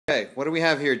Okay, what do we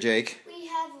have here, Jake? We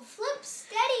have a Flip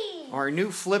Steady. Our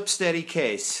new Flip Steady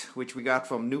case, which we got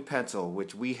from New Pencil,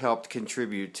 which we helped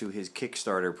contribute to his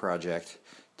Kickstarter project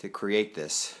to create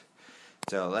this.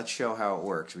 So let's show how it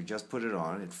works. We just put it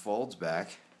on. It folds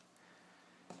back.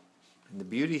 And the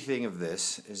beauty thing of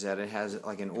this is that it has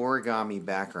like an origami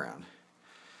background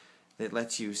that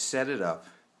lets you set it up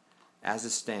as a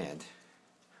stand,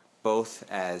 both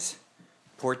as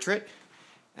portrait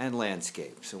and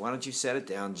landscape. So why don't you set it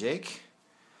down, Jake?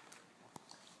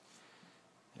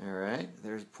 Alright,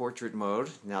 there's portrait mode.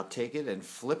 Now take it and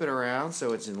flip it around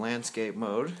so it's in landscape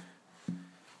mode.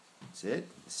 That's it.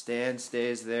 The stand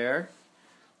stays there.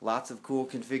 Lots of cool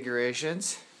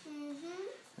configurations.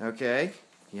 Okay,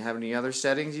 you have any other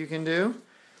settings you can do?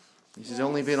 This has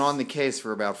only been on the case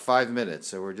for about 5 minutes,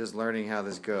 so we're just learning how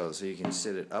this goes. So you can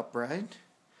sit it upright.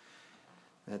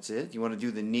 That's it. You want to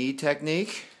do the knee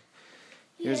technique?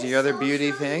 Here's the other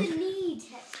beauty thing.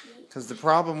 Because the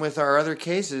problem with our other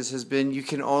cases has been you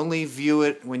can only view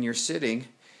it when you're sitting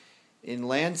in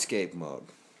landscape mode.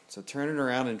 So turn it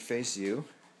around and face you.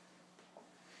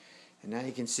 And now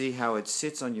you can see how it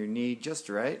sits on your knee just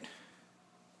right.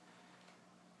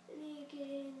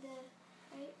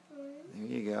 There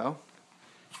you go.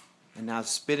 And now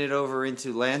spin it over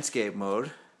into landscape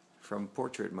mode from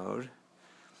portrait mode.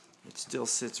 It still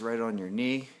sits right on your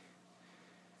knee.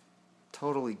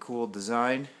 Totally cool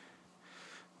design.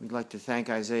 We'd like to thank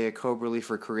Isaiah Coberly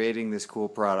for creating this cool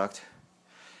product.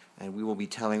 And we will be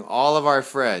telling all of our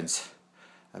friends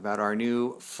about our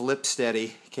new Flip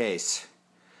Steady case.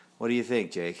 What do you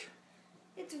think, Jake?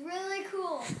 It's really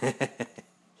cool.